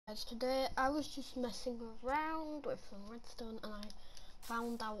Today I was just messing around with some redstone and I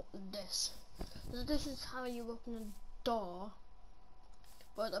found out this. So this is how you open a door,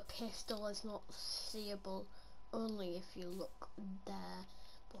 but a pistol is not seeable only if you look there.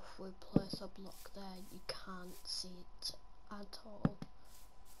 But if we place a block there, you can't see it at all.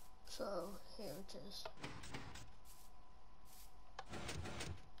 So here it is.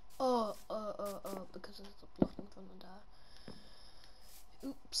 Oh, because there's a block in front of there.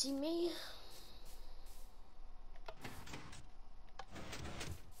 Oopsie me.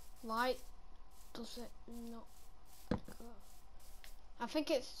 Why does it not go? I think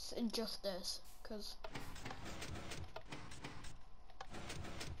it's just this, because...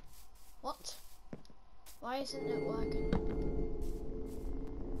 What? Why isn't it working?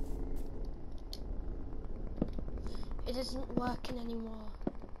 It isn't working anymore.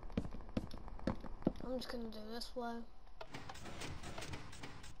 I'm just gonna do this way.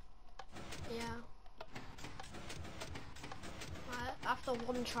 Yeah. After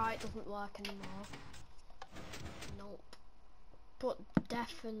one try, it doesn't work anymore. Nope. But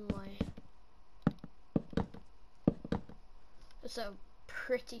definitely. So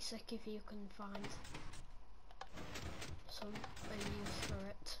pretty sick if you can find some use for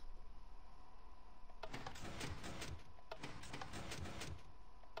it.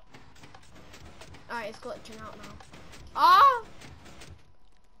 Alright, it's glitching out now. Ah!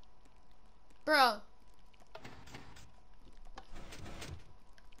 Bro.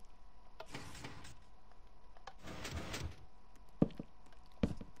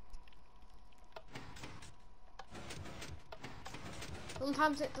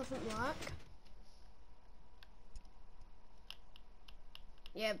 Sometimes it doesn't work.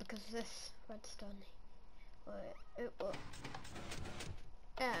 Yeah, because this redstone. It will.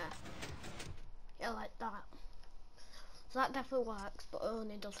 Yeah, like that. So that definitely works, but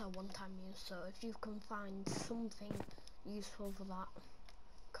only does have one-time use. So if you can find something useful for that,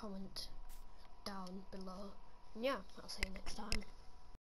 comment down below. And yeah, I'll see you next time.